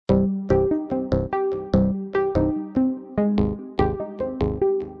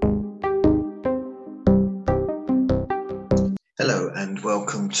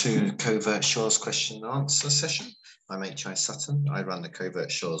to Covert Shores question and answer session. I'm H.I. Sutton. I run the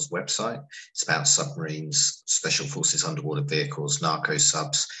Covert Shores website. It's about submarines, special forces, underwater vehicles, narco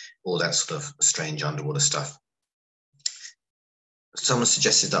subs, all that sort of strange underwater stuff. Someone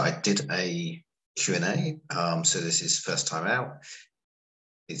suggested that I did a Q&A, so this is first time out.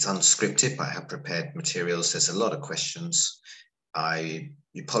 It's unscripted, but I have prepared materials. There's a lot of questions. I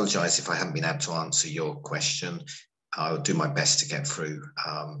apologize if I haven't been able to answer your question. I'll do my best to get through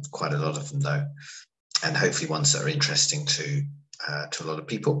quite a lot of them though, and hopefully ones that are interesting to a lot of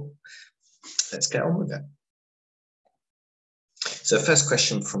people. Let's get on with it. So first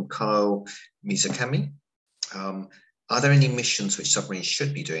question from Kyle Mizukami. Are there any missions which submarines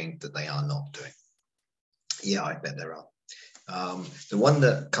should be doing that they are not doing? Yeah, I bet there are. The one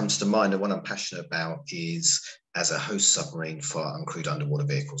that comes to mind, the one I'm passionate about, is as a host submarine for uncrewed underwater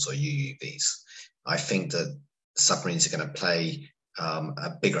vehicles, or UUVs. I think that submarines are going to play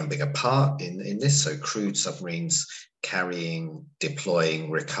a bigger and bigger part in this. So crewed submarines carrying,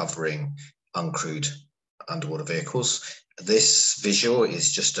 deploying, recovering uncrewed underwater vehicles. This visual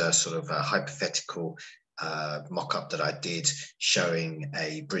is just a sort of a hypothetical mock-up that I did showing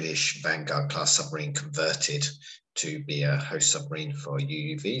a British Vanguard class submarine converted to be a host submarine for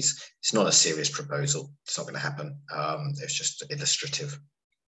UUVs. It's not a serious proposal. It's not going to happen. It's just illustrative.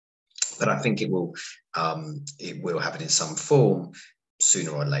 But I think it will happen in some form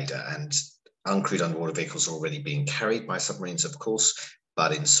sooner or later. And uncrewed underwater vehicles are already being carried by submarines, of course,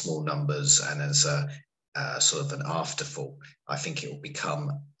 but in small numbers and as a sort of an afterthought. I think it will become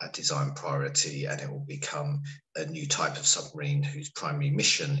a design priority, and it will become a new type of submarine whose primary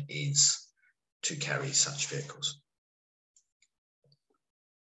mission is to carry such vehicles.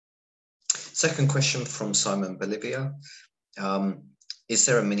 Second question from Simon Bolivia. Is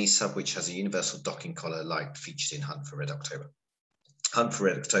there a mini sub which has a universal docking collar like featured in Hunt for Red October? Hunt for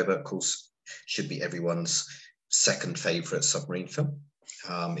Red October, of course, should be everyone's second favourite submarine film.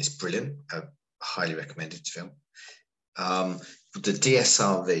 It's brilliant, a highly recommended film. The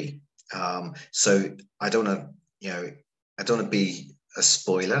DSRV. So I don't want to be a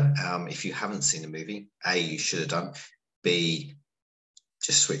spoiler. If you haven't seen the movie, A, you should have done. B,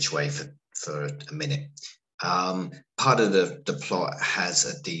 just switch away for a minute. Part of the plot has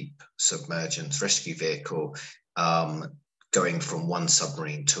a deep submergence rescue vehicle going from one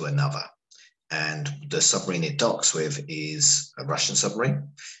submarine to another. And the submarine it docks with is a Russian submarine.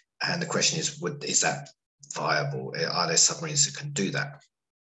 And the question is that viable? Are there submarines that can do that?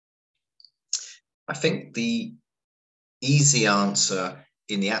 I think the easy answer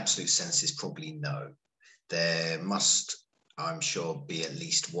in the absolute sense is probably no. There must, I'm sure, be at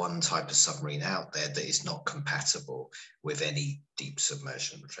least one type of submarine out there that is not compatible with any deep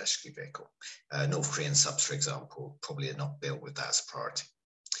submersion rescue vehicle. North Korean subs, for example, probably are not built with that as a priority.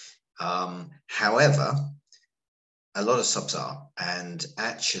 However, a lot of subs are, and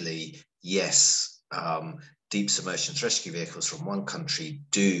actually, yes, deep submersion rescue vehicles from one country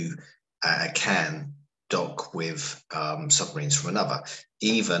can dock with submarines from another,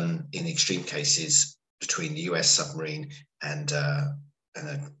 even in extreme cases between the US submarine and a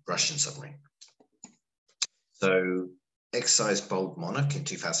Russian submarine. So exercise Bold Monarch in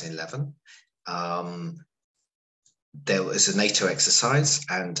 2011. There was a NATO exercise,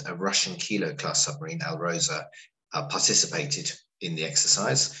 and a Russian Kilo class submarine, Alrosa, participated in the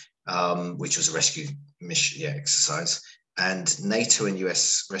exercise, which was a rescue mission exercise. And NATO and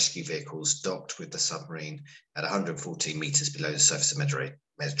US rescue vehicles docked with the submarine at 114 meters below the surface of the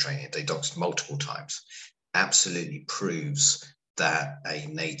Mediterranean. They docked multiple times. Absolutely proves that a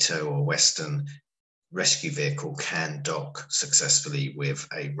NATO or Western rescue vehicle can dock successfully with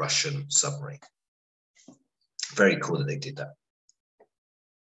a Russian submarine. Very cool that they did that.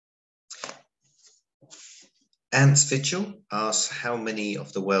 Ants Vigil asks, how many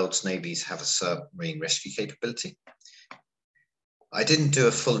of the world's navies have a submarine rescue capability? I didn't do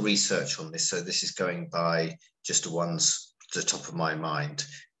a full research on this, so this is going by just the ones at the top of my mind.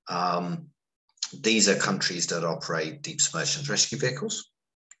 These are countries that operate deep submersion rescue vehicles,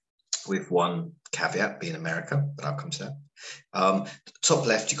 with one caveat being America, but I'll come to that. Top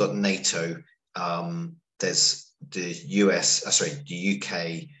left, you've got NATO. There's the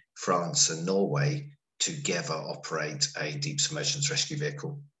UK, France, and Norway together operate a deep submersion rescue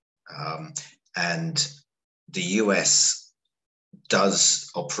vehicle. And the US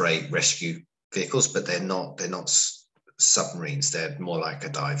does operate rescue vehicles, but they're not submarines. They're more like a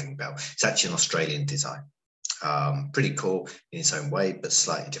diving bell. It's actually an Australian design. Pretty cool in its own way, but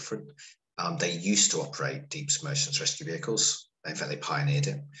slightly different. They used to operate deep submersion rescue vehicles. In fact, they pioneered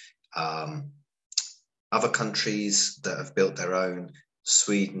it. Other countries that have built their own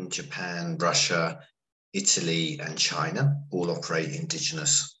Sweden, Japan, Russia, Italy, and China all operate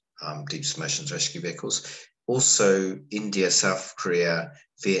indigenous deep submersion rescue vehicles. Also, India, South Korea,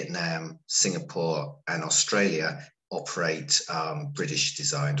 Vietnam, Singapore, and Australia operate British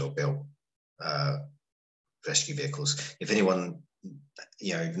designed or built rescue vehicles. If anyone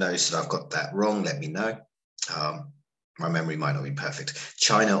knows that I've got that wrong, let me know. My memory might not be perfect.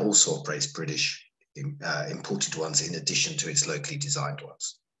 China also operates British imported ones in addition to its locally designed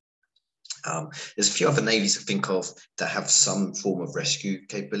ones. There's a few other navies to think of that have some form of rescue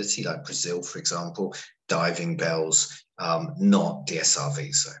capability, like Brazil, for example, diving bells, not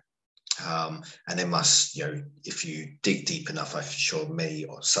DSRVs. So. And they must, if you dig deep enough, I'm sure many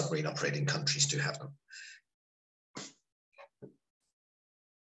submarine operating countries do have them.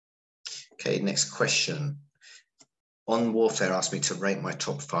 Okay, next question. On Warfare asked me to rate my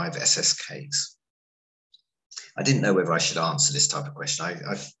top 5 SSKs. I didn't know whether I should answer this type of question.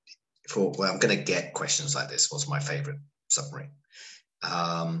 I thought, well, I'm going to get questions like this. What's my favorite submarine?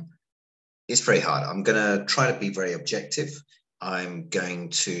 It's very hard. I'm going to try to be very objective. I'm going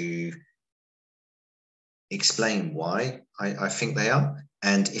to explain why I think they are.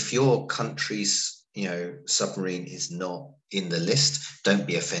 And if your country's submarine is not in the list, don't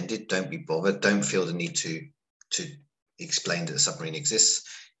be offended, don't be bothered, don't feel the need to explain that the submarine exists.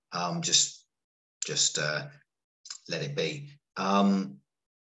 Just let it be.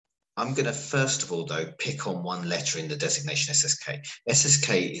 I'm going to first of all, though, pick on one letter in the designation SSK.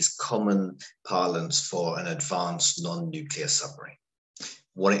 SSK is common parlance for an advanced non-nuclear submarine.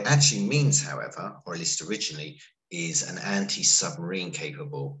 What it actually means, however, or at least originally, is an anti-submarine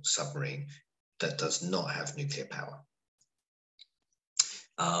capable submarine that does not have nuclear power.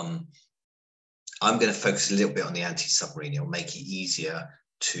 I'm going to focus a little bit on the anti-submarine. It'll make it easier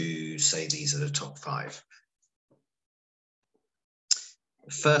to say these are the top 5.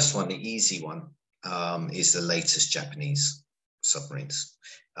 The first one, the easy one, is the latest Japanese submarines.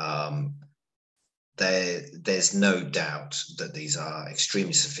 There's no doubt that these are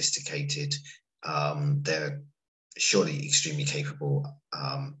extremely sophisticated. They're surely extremely capable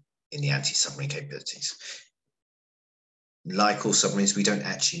in the anti-submarine capabilities. Like all submarines, we don't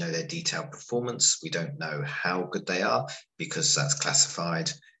actually know their detailed performance. We don't know how good they are because that's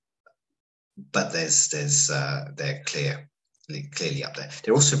classified. But they're clearly up there.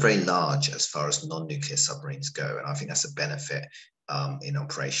 They're also very large as far as non-nuclear submarines go, and I think that's a benefit in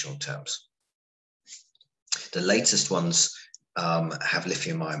operational terms. The latest ones have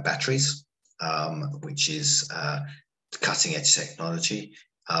lithium-ion batteries, which is cutting-edge technology.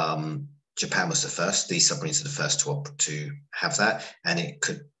 Japan was the first. These submarines are the first to have that, and it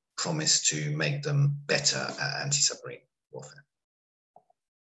could promise to make them better at anti-submarine warfare.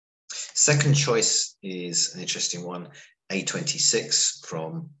 Second choice is an interesting one, A26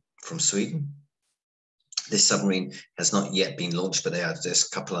 from Sweden. This submarine has not yet been launched, but there's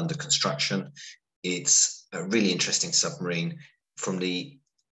a couple under construction. It's a really interesting submarine. From the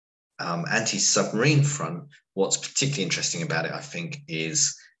anti-submarine front, what's particularly interesting about it, I think,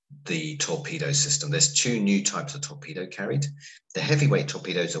 is the torpedo system. There's 2 new types of torpedo carried. The heavyweight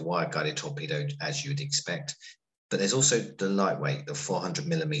torpedoes are wire-guided torpedo, as you would expect, but there's also the lightweight, the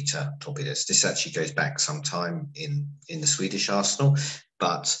 400mm torpedoes. This actually goes back some time in the Swedish arsenal,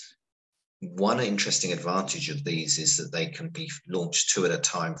 but one interesting advantage of these is that they can be launched 2 at a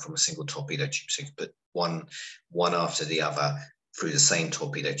time from a single torpedo tube. So you can put one after the other through the same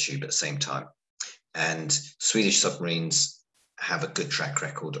torpedo tube at the same time. And Swedish submarines have a good track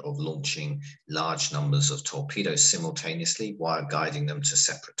record of launching large numbers of torpedoes simultaneously, wire guiding them to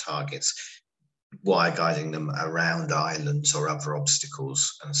separate targets, wire guiding them around islands or other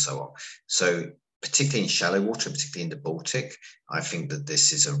obstacles, and so on. So particularly in shallow water, particularly in the Baltic, I think that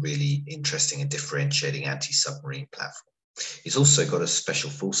this is a really interesting and differentiating anti-submarine platform. It's also got a special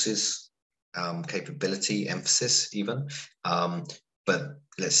forces capability, emphasis even, but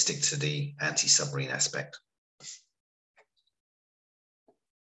let's stick to the anti-submarine aspect.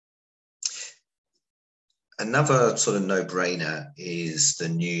 Another sort of no-brainer is the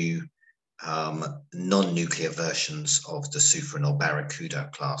new non-nuclear versions of the Suffren or Barracuda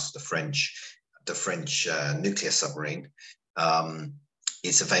class, the French nuclear submarine.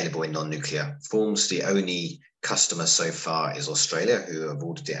 It's available in non-nuclear forms. The only customer so far is Australia, who have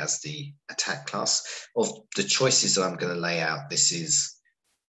ordered it as the attack class. Of the choices that I'm going to lay out, this is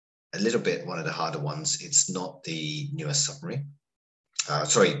a little bit one of the harder ones. It's not the newest submarine.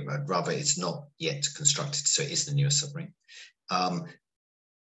 Rather, it's not yet constructed, so it is the newest submarine.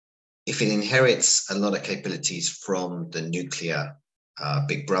 If it inherits a lot of capabilities from the nuclear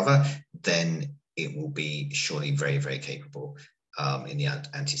big brother, then it will be surely very, very capable. in the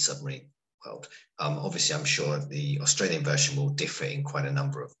anti-submarine world. Obviously, I'm sure the Australian version will differ in quite a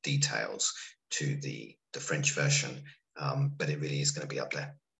number of details to the French version, but it really is going to be up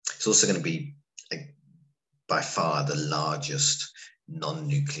there. It's also going to be by far the largest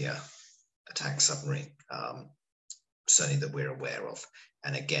non-nuclear attack submarine, certainly that we're aware of.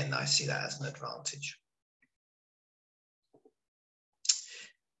 And again, I see that as an advantage.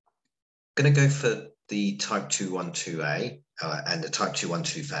 I'm going to go for the Type 212A and the Type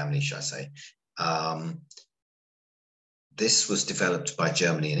 212 family, should I say. This was developed by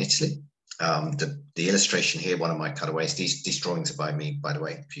Germany and Italy. The illustration here, one of my cutaways, these drawings are by me, by the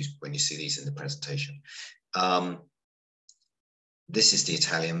way, when you see these in the presentation. This is the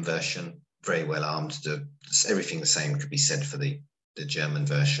Italian version, very well armed. Everything the same could be said for the German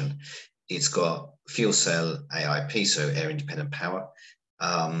version. It's got fuel cell AIP, so air independent power.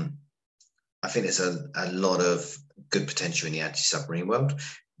 I think there's a lot of good potential in the anti-submarine world.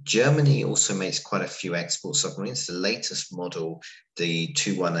 Germany also makes quite a few export submarines. The latest model, the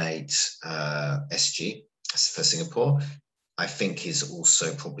 218 SG for Singapore, I think is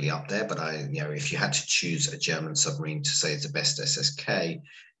also probably up there. But if you had to choose a German submarine to say it's the best SSK,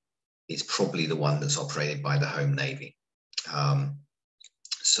 it's probably the one that's operated by the Home Navy.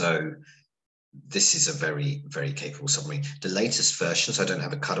 So this is a very, very capable submarine. The latest versions, I don't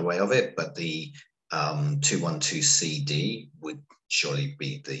have a cutaway of it, but the 212CD would surely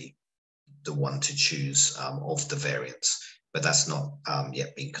be the one to choose of the variants, but that's not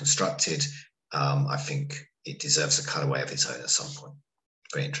yet been constructed. I think it deserves a cutaway of its own at some point.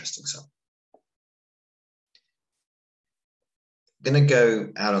 Very interesting stuff. I'm going to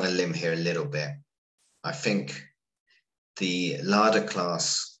go out on a limb here a little bit. I think the Lada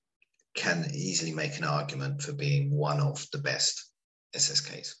class can easily make an argument for being one of the best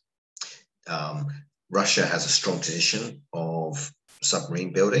SSKs. Russia has a strong tradition of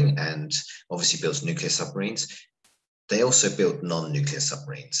submarine building and obviously builds nuclear submarines. They also build non-nuclear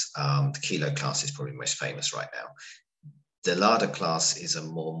submarines. The Kilo class is probably most famous right now. The Lada class is a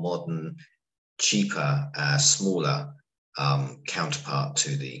more modern, cheaper, smaller counterpart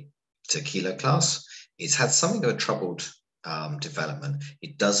to Kilo class. It's had something of a troubled development.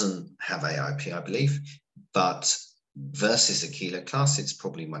 It doesn't have AIP, I believe, but versus the Kilo class, it's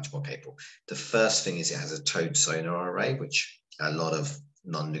probably much more capable. The first thing is it has a towed sonar array, which a lot of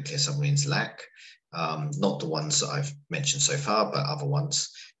non-nuclear submarines lack. Not the ones that I've mentioned so far, but other ones.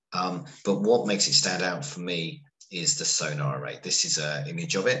 But what makes it stand out for me is the sonar array. This is an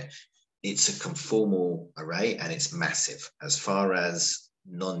image of it. It's a conformal array and it's massive. As far as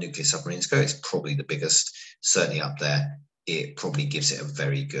non-nuclear submarines go, it's probably the biggest, certainly up there. It probably gives it a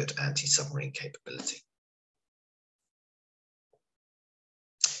very good anti-submarine capability.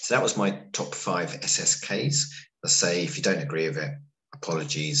 So that was my top 5 SSKs. Let's say if you don't agree with it,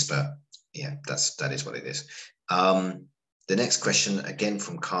 apologies, but yeah, that is what it is. The next question, again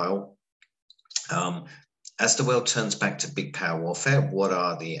from Kyle. As the world turns back to big power warfare, what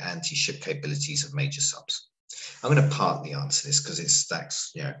are the anti-ship capabilities of major subs? I'm going to partly answer this because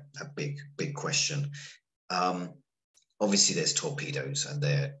that's a big question. Obviously, there's torpedoes and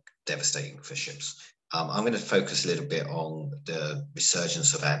they're devastating for ships. I'm going to focus a little bit on the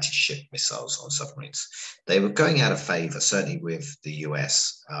resurgence of anti-ship missiles on submarines. They were going out of favor, certainly with the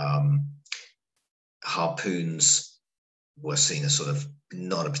US. Harpoons were seen as sort of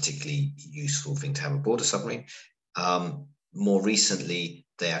not a particularly useful thing to have aboard a submarine. More recently,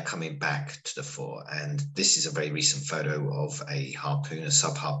 they are coming back to the fore. And this is a very recent photo of a harpoon, a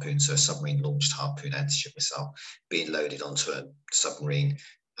sub-harpoon, so a submarine-launched harpoon anti-ship missile being loaded onto a submarine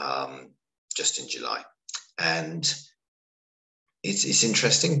just in July. And it's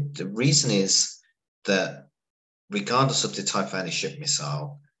interesting. The reason is that regardless of the type of anti-ship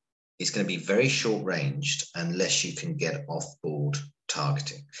missile, it's going to be very short-ranged unless you can get off-board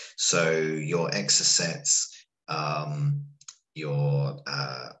targeting. So your exocets, your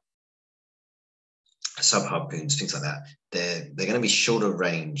sub-harpoons, things like that, they're going to be shorter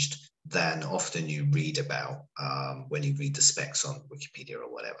ranged than often you read about when you read the specs on Wikipedia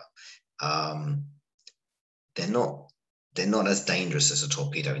or whatever. They're not as dangerous as a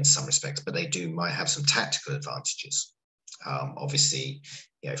torpedo in some respects, but they might have some tactical advantages. Obviously,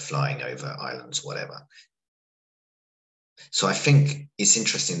 flying over islands, whatever. So I think it's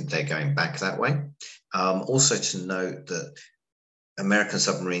interesting that they're going back that way. Also to note that American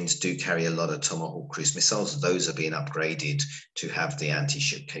submarines do carry a lot of Tomahawk cruise missiles. Those are being upgraded to have the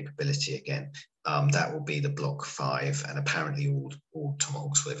anti-ship capability again. That will be the Block 5, and apparently all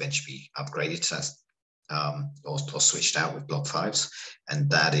Tomahawks will eventually be upgraded to that, or switched out with Block 5s. And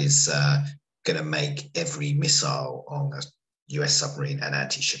that is going to make every missile on a US submarine and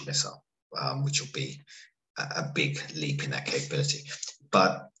anti-ship missile, which will be a big leap in that capability.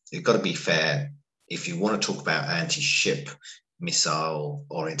 But you've got to be fair. If you want to talk about anti-ship missile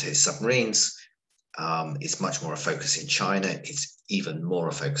oriented submarines, it's much more a focus in China. It's even more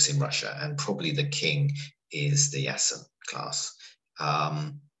a focus in Russia, and probably the king is the Yasen class.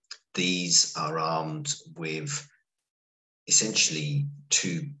 These are armed with essentially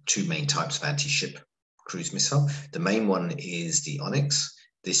two main types of anti-ship cruise missile. The main one is the Onyx.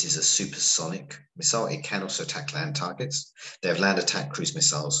 This is a supersonic missile. It can also attack land targets. They have land attack cruise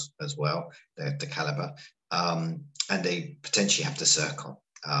missiles as well. They have the Caliber, and they potentially have the Zircon.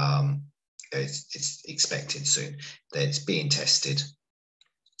 It's expected soon. That it's being tested.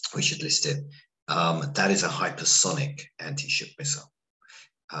 We should list it. That is a hypersonic anti-ship missile.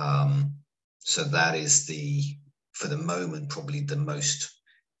 So that is for the moment, probably the most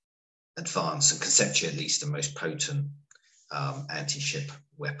advanced and conceptually at least the most potent anti-ship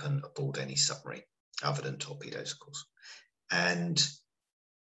weapon aboard any submarine, other than torpedoes, of course. And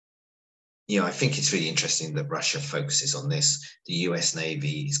I think it's really interesting that Russia focuses on this. The US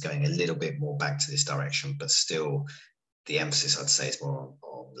Navy is going a little bit more back to this direction, but still the emphasis, I'd say, is more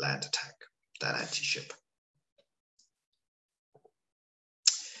on land attack than anti-ship.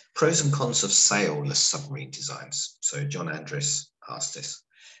 Pros and cons of sailless submarine designs. So John Andrus asked this.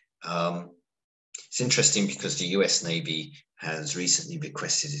 It's interesting because the US Navy has recently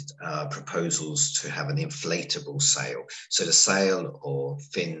requested proposals to have an inflatable sail. So the sail or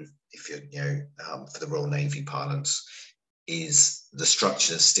fin, if you're, for the Royal Navy parlance, is the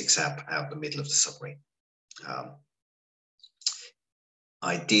structure that sticks out the middle of the submarine.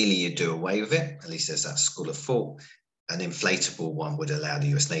 Ideally, you do away with it. At least there's that school of thought. An inflatable one would allow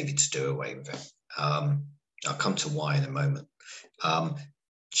the US Navy to do away with it. I'll come to why in a moment.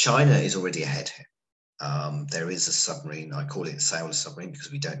 China is already ahead here. There is a submarine, I call it a sailless submarine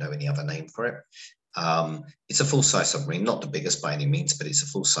because we don't know any other name for it. It's a full-size submarine, not the biggest by any means, but it's a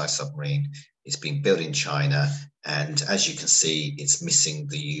full-size submarine. It's been built in China, and as you can see, it's missing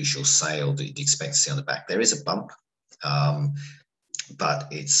the usual sail that you'd expect to see on the back. There is a bump, but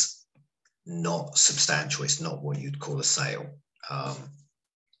it's not substantial. It's not what you'd call a sail.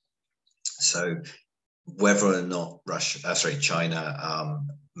 So whether or not China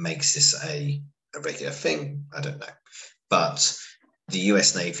makes this a regular thing, I don't know. But the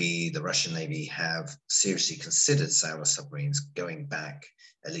US Navy, the Russian Navy have seriously considered sailless submarines going back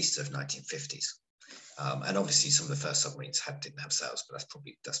at least to the 1950s. And obviously some of the first submarines didn't have sails, but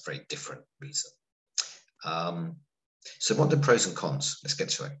that's a very different reason. So what are the pros and cons? Let's get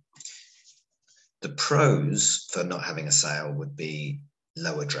to it. The pros for not having a sail would be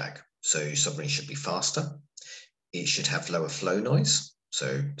lower drag. So your submarine should be faster. It should have lower flow noise,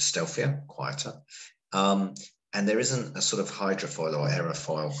 so stealthier, quieter. And there isn't a sort of hydrofoil or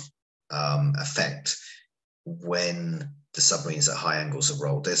aerofoil effect when the submarine's at high angles of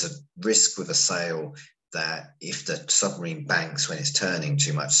roll. There's a risk with a sail that if the submarine banks when it's turning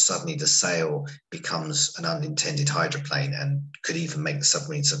too much, suddenly the sail becomes an unintended hydroplane and could even make the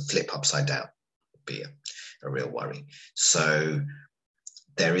submarine flip upside down. Would be a real worry. So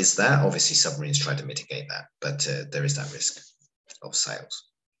there is that. Obviously, submarines try to mitigate that, but there is that risk of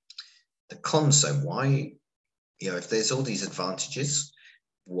sails. The cons, though, why, if there's all these advantages,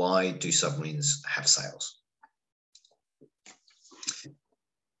 why do submarines have sails?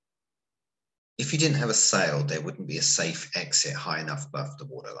 If you didn't have a sail, there wouldn't be a safe exit high enough above the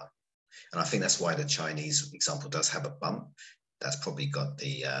waterline. And I think that's why the Chinese example does have a bump. That's probably got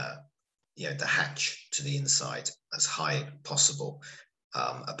the hatch to the inside as high as possible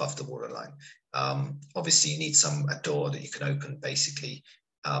above the waterline. Obviously, you need a door that you can open, basically,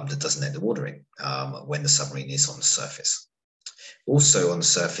 that doesn't let the water in when the submarine is on the surface. Also on the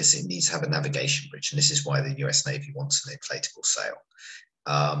surface, it needs to have a navigation bridge, and this is why the US Navy wants an inflatable sail.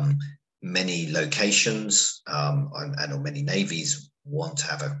 Many locations and many navies want to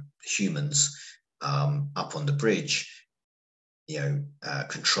have humans up on the bridge,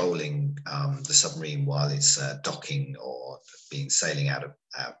 controlling the submarine while it's docking or sailing out of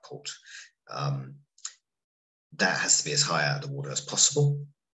port. That has to be as high out of the water as possible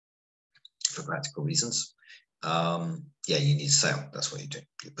for practical reasons. You need a sail. That's what you do.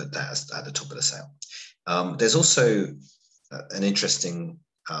 You put that at the top of the sail. There's also an interesting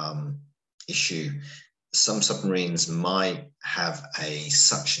issue. Some submarines might have a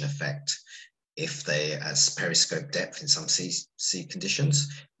suction effect if they as periscope depth in some sea conditions,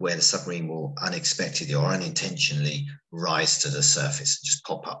 where the submarine will unexpectedly or unintentionally rise to the surface and just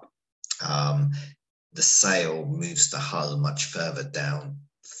pop up. The sail moves the hull much further down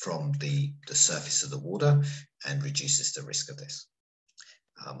from the surface of the water and reduces the risk of this.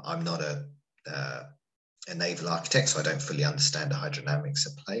 I'm not a naval architect, so I don't fully understand the hydrodynamics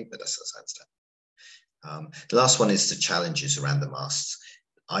at play, but that's as I understand. The last one is the challenges around the masts.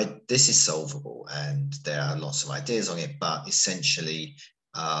 This is solvable, and there are lots of ideas on it, but essentially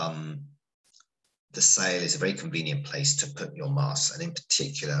the sail is a very convenient place to put your masts, and in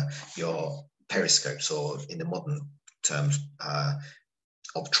particular your periscopes, or in the modern terms,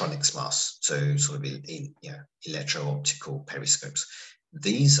 optronics masts, so sort of electro-optical periscopes.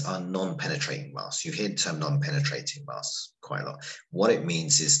 These are non-penetrating masts. You hear the term non-penetrating masts quite a lot. What it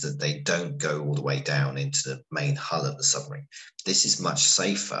means is that they don't go all the way down into the main hull of the submarine. This is much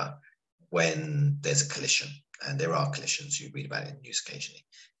safer when there's a collision, and there are collisions. You read about it in the news occasionally.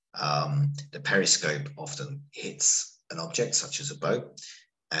 The periscope often hits an object, such as a boat,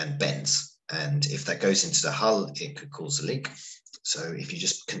 and bends. And if that goes into the hull, it could cause a leak. So if you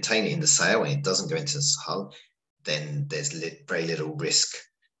just contain it in the sail and it doesn't go into the hull, then there's very little risk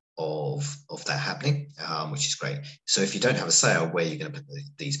of that happening, which is great. So if you don't have a sail, where are you going to put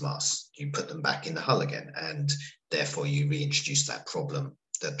these masts? You put them back in the hull again, and therefore you reintroduce that problem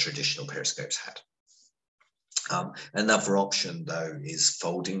that traditional periscopes had. Another option, though, is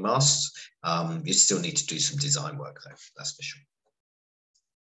folding masts. You still need to do some design work, though, that's for sure.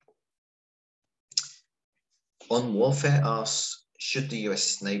 On Warfare asks, should the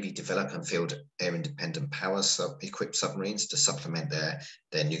US Navy develop and field air-independent power equipped submarines to supplement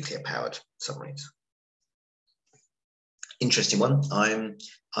their nuclear-powered submarines? Interesting one. I'm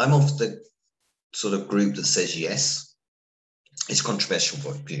of the sort of group that says yes. It's a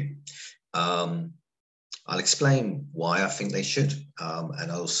controversial view. I'll explain why I think they should,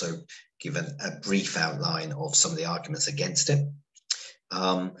 and also give a brief outline of some of the arguments against it.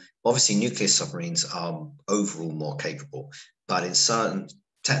 Obviously, nuclear submarines are overall more capable, but in certain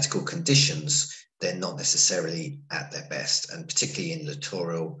tactical conditions, they're not necessarily at their best, and particularly in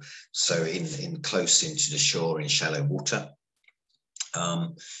littoral, so in close into the shore, in shallow water.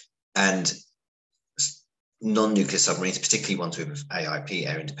 And non-nuclear submarines, particularly ones with AIP,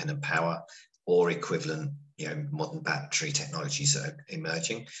 air-independent power, or equivalent, modern battery technologies that are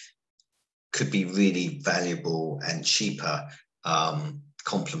emerging, could be really valuable and cheaper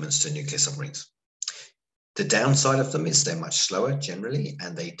complements to nuclear submarines. The downside of them is they're much slower generally,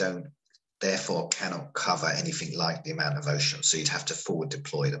 and they therefore cannot cover anything like the amount of ocean. So you'd have to forward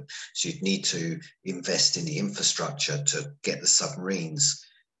deploy them. So you'd need to invest in the infrastructure to get the submarines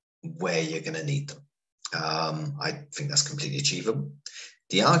where you're going to need them. I think that's completely achievable.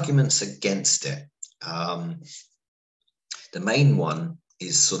 The arguments against it, the main one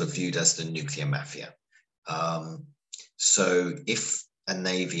is sort of viewed as the nuclear mafia. So if a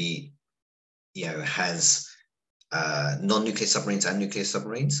navy, has non-nuclear submarines and nuclear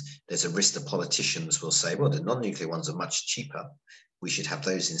submarines, there's a risk that politicians will say, well, the non-nuclear ones are much cheaper. We should have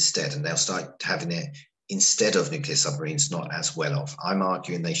those instead. And they'll start having it instead of nuclear submarines, not as well off. I'm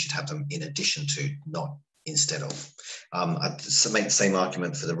arguing they should have them in addition to, not instead of. I'd make the same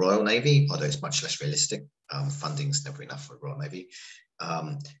argument for the Royal Navy, although it's much less realistic. Funding's never enough for the Royal Navy.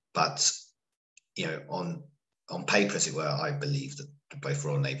 But, on paper, as it were, I believe that both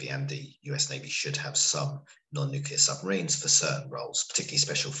Royal Navy and the US Navy should have some non-nuclear submarines for certain roles, particularly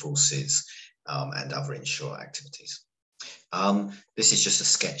special forces and other inshore activities. This is just a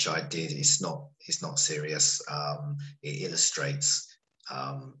sketch I did. It's not serious. It illustrates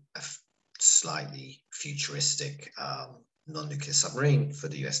a slightly futuristic non-nuclear submarine for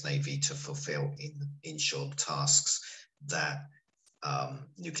the US Navy to fulfill inshore tasks that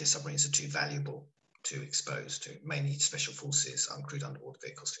nuclear submarines are too valuable to expose to, mainly special forces, uncrewed underwater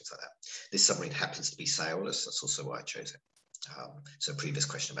vehicles, things like that. This submarine happens to be sailless. That's also why I chose it. So previous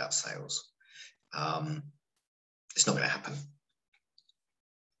question about sails. It's not going to happen.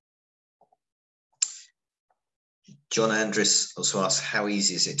 John Andrus also asks, how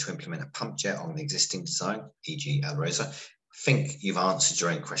easy is it to implement a pump jet on the existing design, e.g. Alrosa? I think you've answered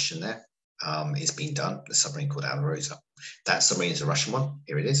your own question there. It's been done, the submarine called Alrosa. That submarine is a Russian one.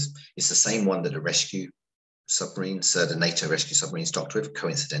 Here it is. It's the same one that the rescue submarines, the NATO rescue submarines docked with,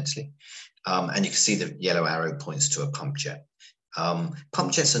 coincidentally. And you can see the yellow arrow points to a pump jet.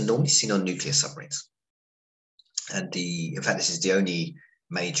 Pump jets are normally seen on nuclear submarines. And in fact, this is the only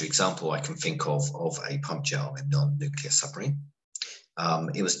major example I can think of a pump jet on a non-nuclear submarine.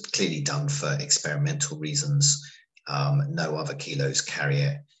 It was clearly done for experimental reasons. No other kilos carry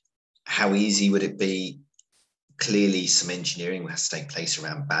it. How easy would it be? Clearly, some engineering has to take place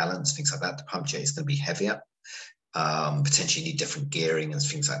around balance, things like that. The pump jet is going to be heavier, potentially need different gearing and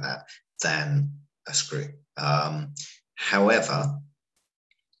things like that than a screw. However,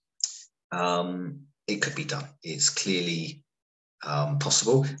 it could be done. It's clearly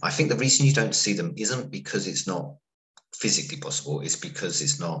possible. I think the reason you don't see them isn't because it's not physically possible, it's because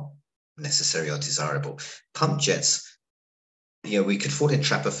it's not necessary or desirable. Pump jets, we could fall in the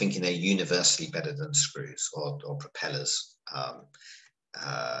trap of thinking they're universally better than screws or propellers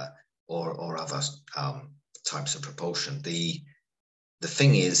or other types of propulsion. The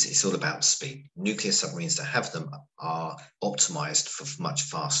thing is, it's all about speed. Nuclear submarines that have them are optimized for much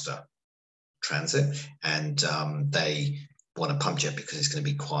faster transit, and they want a pump jet because it's going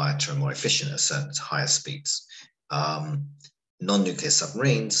to be quieter and more efficient at certain higher speeds. Non-nuclear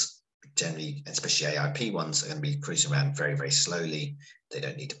submarines, generally, especially AIP ones, are going to be cruising around very, very slowly. They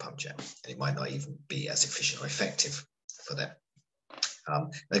don't need a pump jet, and it might not even be as efficient or effective for them.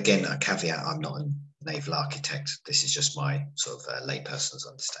 Again, a caveat, I'm not a naval architect. This is just my sort of layperson's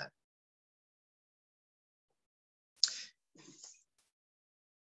understanding.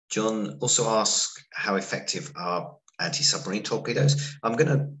 John also asked, how effective are anti-submarine torpedoes? I'm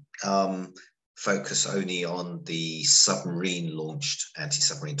going to focus only on the submarine-launched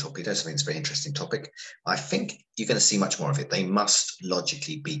anti-submarine torpedoes. I think it's a very interesting topic. I think you're going to see much more of it. They must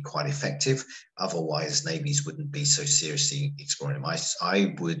logically be quite effective. Otherwise, navies wouldn't be so seriously exploring them.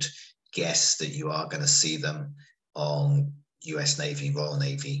 I would guess that you are going to see them on US Navy, Royal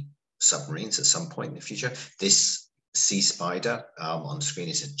Navy submarines at some point in the future. This Sea Spider on the screen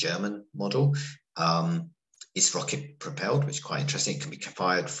is a German model. It's rocket propelled, which is quite interesting. It can be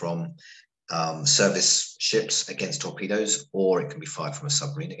fired from service ships against torpedoes, or it can be fired from a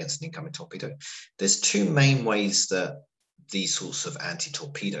submarine against an incoming torpedo. There's two main ways that these sorts of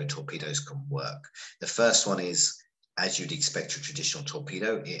anti-torpedo torpedoes can work. The first one is, as you'd expect a traditional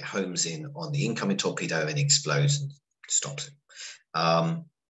torpedo, it homes in on the incoming torpedo and explodes and stops it.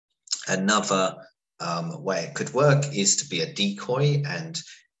 Another way it could work is to be a decoy, and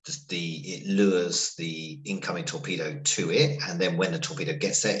it lures the incoming torpedo to it, and then when the torpedo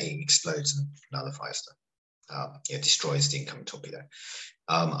gets there, it explodes and nullifies them. It destroys the incoming torpedo.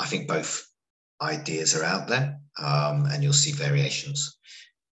 I think both ideas are out there, and you'll see variations.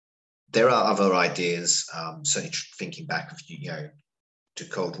 There are other ideas, certainly thinking back of to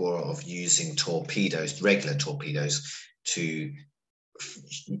Cold War, of using torpedoes, regular torpedoes, to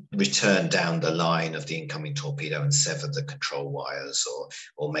return down the line of the incoming torpedo and sever the control wires,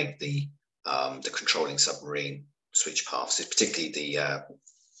 or make the controlling submarine switch paths. It's particularly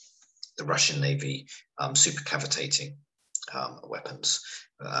the Russian Navy supercavitating weapons.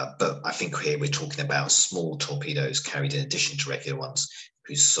 But I think here we're talking about small torpedoes carried in addition to regular ones,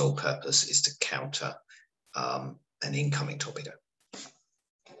 whose sole purpose is to counter an incoming torpedo.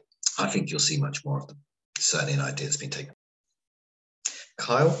 I think you'll see much more of them. Certainly an idea that's been taken.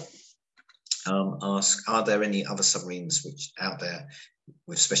 Kyle asks, are there any other submarines out there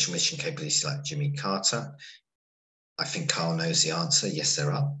with special mission capabilities like Jimmy Carter? I think Kyle knows the answer. Yes,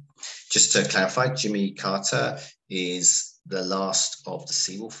 there are. Just to clarify, Jimmy Carter is the last of the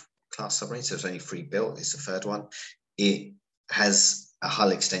Seawolf class submarines. There's only 3 built. It's the 3rd one. It has a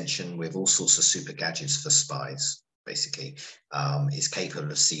hull extension with all sorts of super gadgets for spies, basically. It's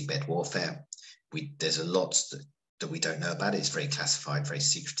capable of seabed warfare. There's a lot that we don't know about it. It's very classified, very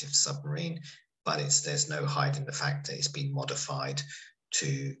secretive submarine, but there's no hiding the fact that it's been modified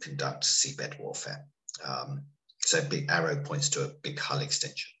to conduct seabed warfare. So a big arrow points to a big hull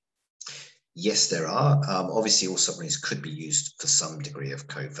extension. Yes, there are. Obviously, all submarines could be used for some degree of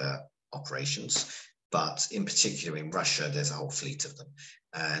covert operations, but in particular in Russia, there's a whole fleet of them.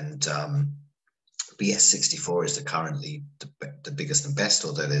 And BS-64 is currently the biggest and best,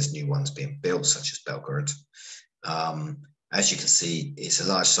 although there's new ones being built, such as Belgorod. As you can see, it's a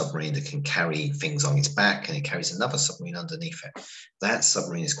large submarine that can carry things on its back, and it carries another submarine underneath it. That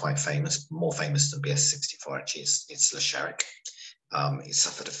submarine is quite famous, more famous than BS-64 actually. It's Lasharic. It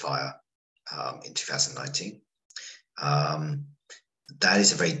suffered a fire in 2019. That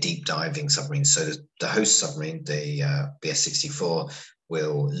is a very deep diving submarine. So the host submarine, the BS-64,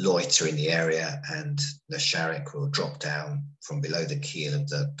 will loiter in the area, and Lasharic will drop down from below the keel of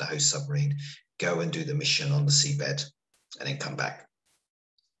the host submarine, go and do the mission on the seabed, and then come back.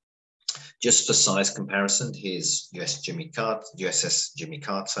 Just for size comparison, here's USS Jimmy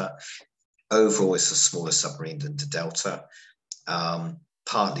Carter. Overall, it's a smaller submarine than the Delta,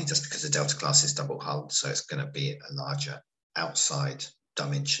 partly just because the Delta class is double hulled, so it's going to be a larger outside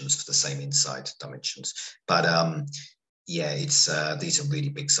dimensions for the same inside dimensions. But yeah, these are really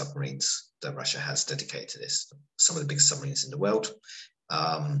big submarines that Russia has dedicated to this. Some of the biggest submarines in the world.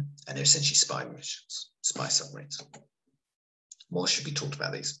 And they're essentially spy submarines. More should be talked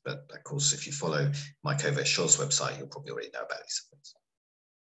about these, but of course, if you follow my Covert Shores website, you'll probably already know about these submarines.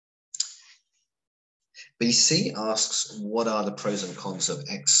 BC asks, what are the pros and cons of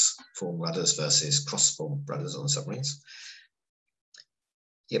X-form rudders versus cross-form rudders on submarines?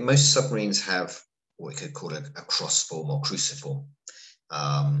 Yeah, most submarines have what we could call a cross-form or cruciform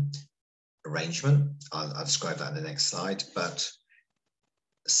arrangement. I'll describe that in the next slide. But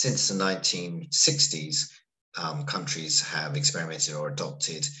since the 1960s, countries have experimented or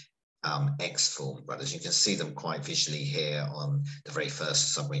adopted X-form rudders. You can see them quite visually here on the very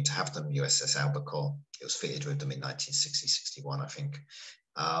first submarine to have them, USS Albacore. It was fitted with them in 1960-61, I think.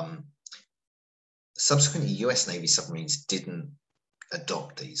 Subsequently, US Navy submarines didn't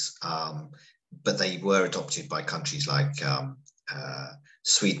adopt these, but they were adopted by countries like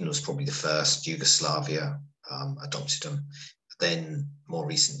Sweden was probably the first, Yugoslavia adopted them, then more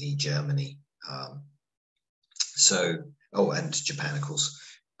recently Germany. And Japan, of course.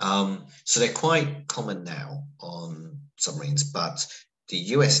 So they're quite common now on submarines, but the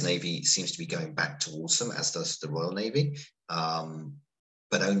US Navy seems to be going back towards them, as does the Royal Navy,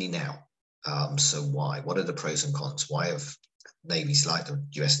 but only now. So why? What are the pros and cons? Why have navies like the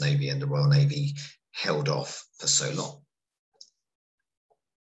US Navy and the Royal Navy held off for so long?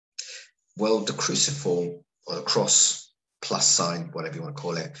 Well, the cruciform or the cross plus sign, whatever you want to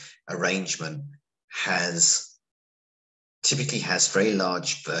call it, arrangement typically has very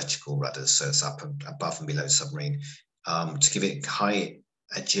large vertical rudders, so it's up and above and below the submarine, to give it high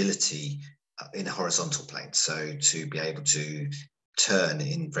agility in a horizontal plane. So to be able to turn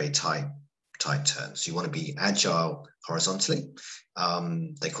in very tight turns. You want to be agile horizontally.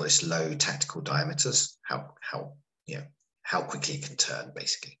 They call this low tactical diameters, how quickly it can turn,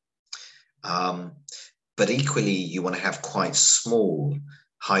 basically. But equally, you want to have quite small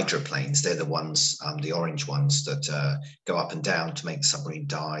hydroplanes. They're the ones, the orange ones that go up and down to make the submarine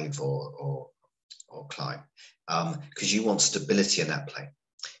dive or climb, because you want stability in that plane,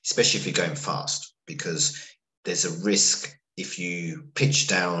 especially if you're going fast, because there's a risk if you pitch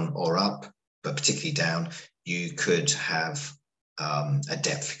down or up, but particularly down, you could have a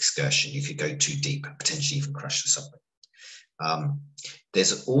depth excursion. You could go too deep, potentially even crash the submarine.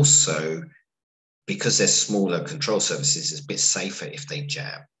 There's also, because they're smaller control surfaces, it's a bit safer if they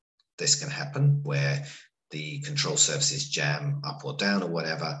jam. This can happen where the control surfaces jam up or down or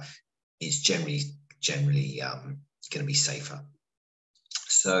whatever. It's generally going to be safer.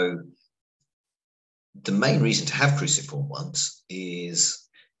 So the main reason to have cruciform ones is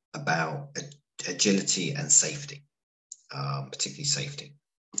about agility and safety, particularly safety.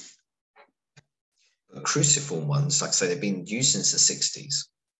 But cruciform ones, like I say, they've been used since the 60s.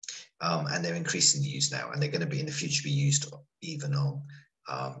 And they're increasingly used now, and they're going to be in the future be used even on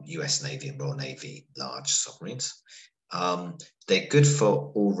US Navy and Royal Navy large submarines. They're good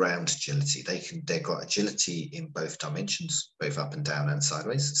for all-round agility. They've got agility in both dimensions, both up and down and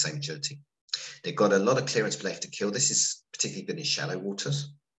sideways, the same agility. They've got a lot of clearance below to kill. This is particularly good in shallow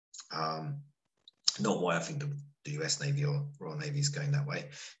waters. Not why I think the US Navy or Royal Navy is going that way,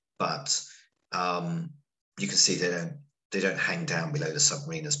 but you can see they don't hang down below the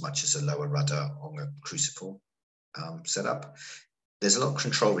submarine as much as a lower rudder on a cruciform setup. There's a lot of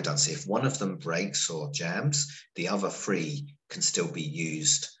control redundancy. If one of them breaks or jams, the other three can still be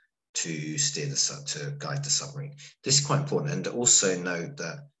used to to guide the submarine. This is quite important. And also note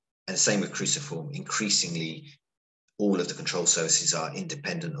that, and same with cruciform, increasingly all of the control surfaces are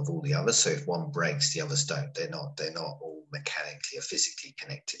independent of all the others. So if one breaks, the others don't. They're not all mechanically or physically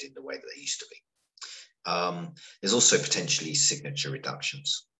connected in the way that they used to be. There's also potentially signature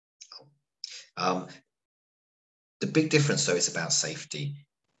reductions. The big difference, though, is about safety.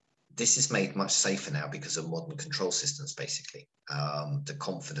 This is made much safer now because of modern control systems, basically. The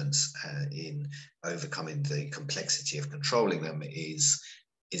confidence in overcoming the complexity of controlling them is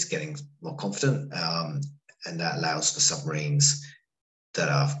getting more confident, and that allows for submarines that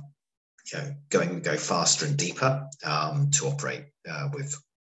are go faster and deeper to operate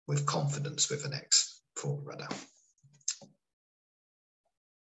with confidence with an X-form rudder.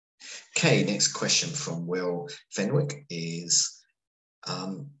 Okay, next question from Will Fenwick is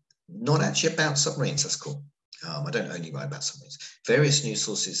not actually about submarines. That's cool. I don't only write about submarines. Various news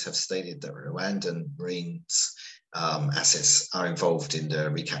sources have stated that Rwandan Marines assets are involved in the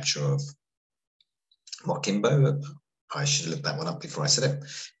recapture of Mokimbo. I should have looked that one up before I said it.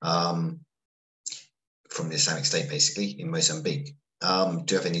 From the Islamic State, basically, in Mozambique. Do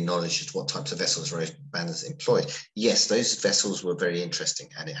you have any knowledge of what types of vessels Rwandans employed? Yes, those vessels were very interesting,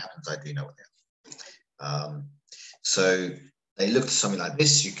 and it happens I do know what they are. So they looked something like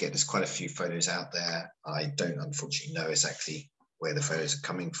this. There's quite a few photos out there. I don't unfortunately know exactly where the photos are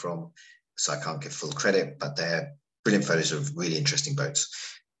coming from, so I can't give full credit, but they're brilliant photos of really interesting boats.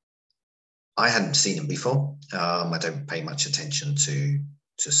 I hadn't seen them before. I don't pay much attention to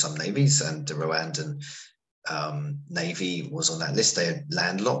some navies, and the Rwandan Navy was on that list. They're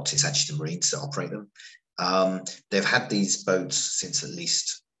landlocked. It's actually the Marines that operate them. They've had these boats since at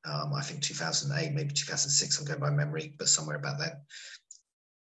least, I think 2008, maybe 2006, I'm going by memory, but somewhere about that.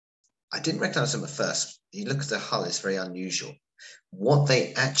 I didn't recognize them at first. You look at the hull, it's very unusual. What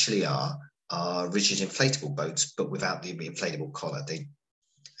they actually are rigid inflatable boats, but without the inflatable collar.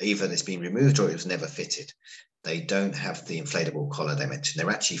 Either it's been removed or it was never fitted. They don't have the inflatable collar they mentioned.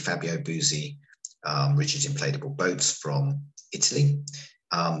 They're actually Fabio Buzzi rigid inflatable boats from Italy.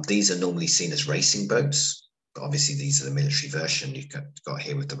 These are normally seen as racing boats, but obviously these are the military version you've got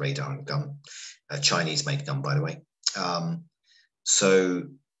here with the radar and gun. Chinese make gun, by the way. So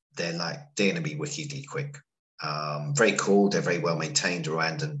they're going to be wickedly quick. Very cool. They're very well maintained.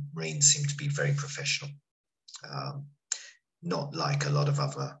 Rwandan Marines seem to be very professional. Not like a lot of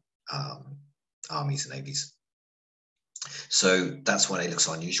other armies and navies. So that's why they look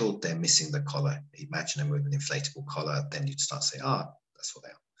so unusual. They're missing the collar. Imagine them with an inflatable collar, then you'd start saying, that's what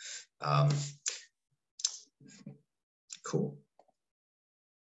they are. Cool.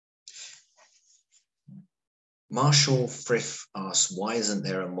 Marshall Frith asks, why isn't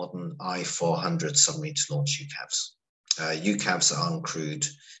there a modern I-400 submarine to launch UCAVs? UCAVs are uncrewed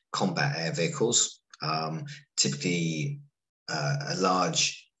combat air vehicles, typically a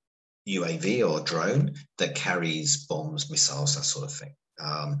large UAV or drone that carries bombs, missiles, that sort of thing.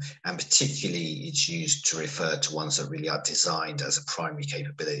 And particularly it's used to refer to ones that really are designed as a primary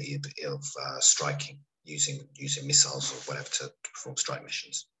capability of striking using missiles or whatever to perform strike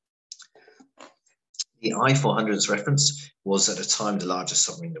missions. The I-400's referenced was at a time the largest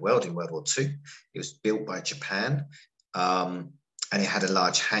submarine in the world in World War II. It was built by Japan, and it had a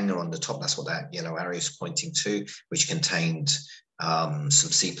large hangar on the top. That's what that yellow arrow is pointing to, which contained some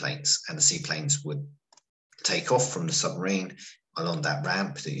seaplanes, and the seaplanes would take off from the submarine along that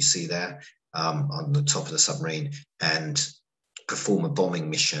ramp that you see there on the top of the submarine and perform a bombing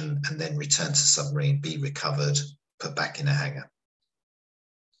mission and then return to the submarine, be recovered, put back in a hangar.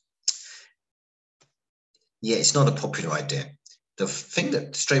 Yeah, it's not a popular idea. The thing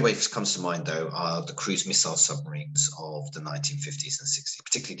that straight away comes to mind, though, are the cruise missile submarines of the 1950s and 60s,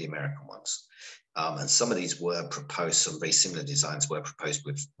 particularly the American ones. And some of these were proposed, some very similar designs were proposed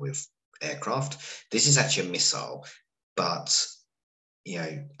with aircraft. This is actually a missile, but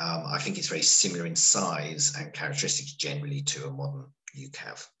I think it's very similar in size and characteristics generally to a modern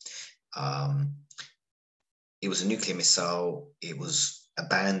UCAV. It was a nuclear missile. It was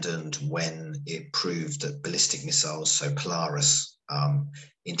abandoned when it proved that ballistic missiles, so Polaris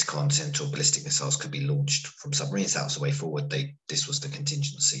intercontinental ballistic missiles, could be launched from submarines. That was the way forward. This was the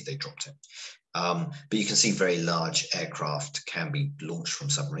contingency. They dropped it. But you can see very large aircraft can be launched from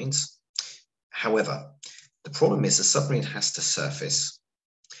submarines. However, the problem is the submarine has to surface.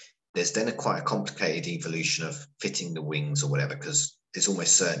 There's then quite a complicated evolution of fitting the wings or whatever, because there's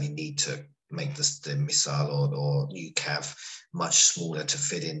almost certainly need to make the missile or UCAV much smaller to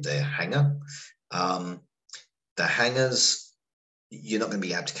fit in the hangar. The hangars, you're not going to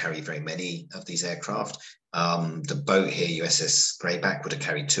be able to carry very many of these aircraft. The boat here, USS Greyback, would have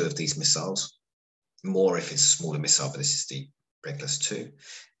carried 2 of these missiles. More if it's a smaller missile, but this is the Regulus 2.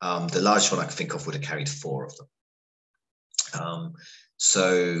 The largest one I can think of would have carried 4 of them.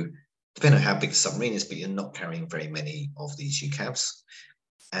 So depending on how big the submarine is, but you're not carrying very many of these UCAVs.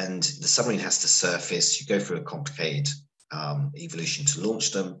 And the submarine has to surface. You go through a complicated evolution to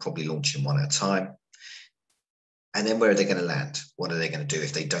launch them, probably launching one at a time. And then where are they going to land? What are they going to do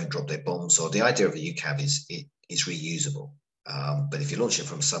if they don't drop their bombs? Or the idea of a UCAV is it's reusable. But if you're launching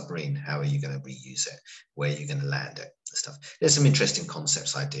from a submarine, how are you going to reuse it? Where are you going to land it? And stuff. There's some interesting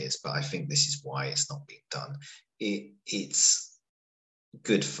concepts, ideas, but I think this is why it's not being done. It's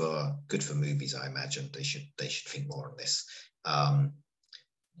good for movies, I imagine. They should think more on this.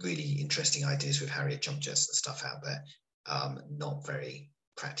 Really interesting ideas with Harrier jump jets and stuff out there. Not very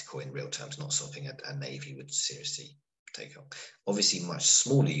practical in real terms, not something a Navy would seriously take on. Obviously, much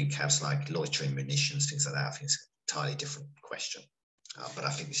smaller UCAVs like loitering munitions, things like that, I think it's an entirely different question. But I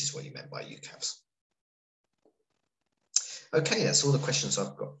think this is what you meant by UCAVs. Okay, that's all the questions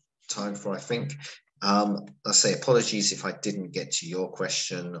I've got time for, I think. I say apologies if I didn't get to your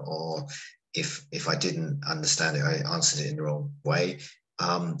question, or if I didn't understand it, I answered it in the wrong way.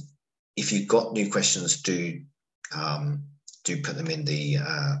 If you've got new questions, do put them in the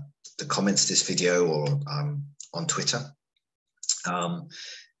comments of this video or on Twitter.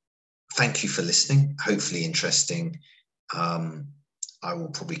 Thank you for listening. Hopefully interesting. I will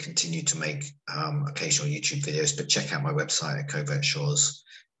probably continue to make occasional YouTube videos, but check out my website at Covert Shores.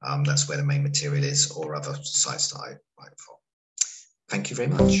 That's where the main material is, or other sites that I write for. Thank you very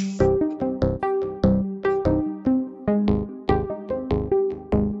much.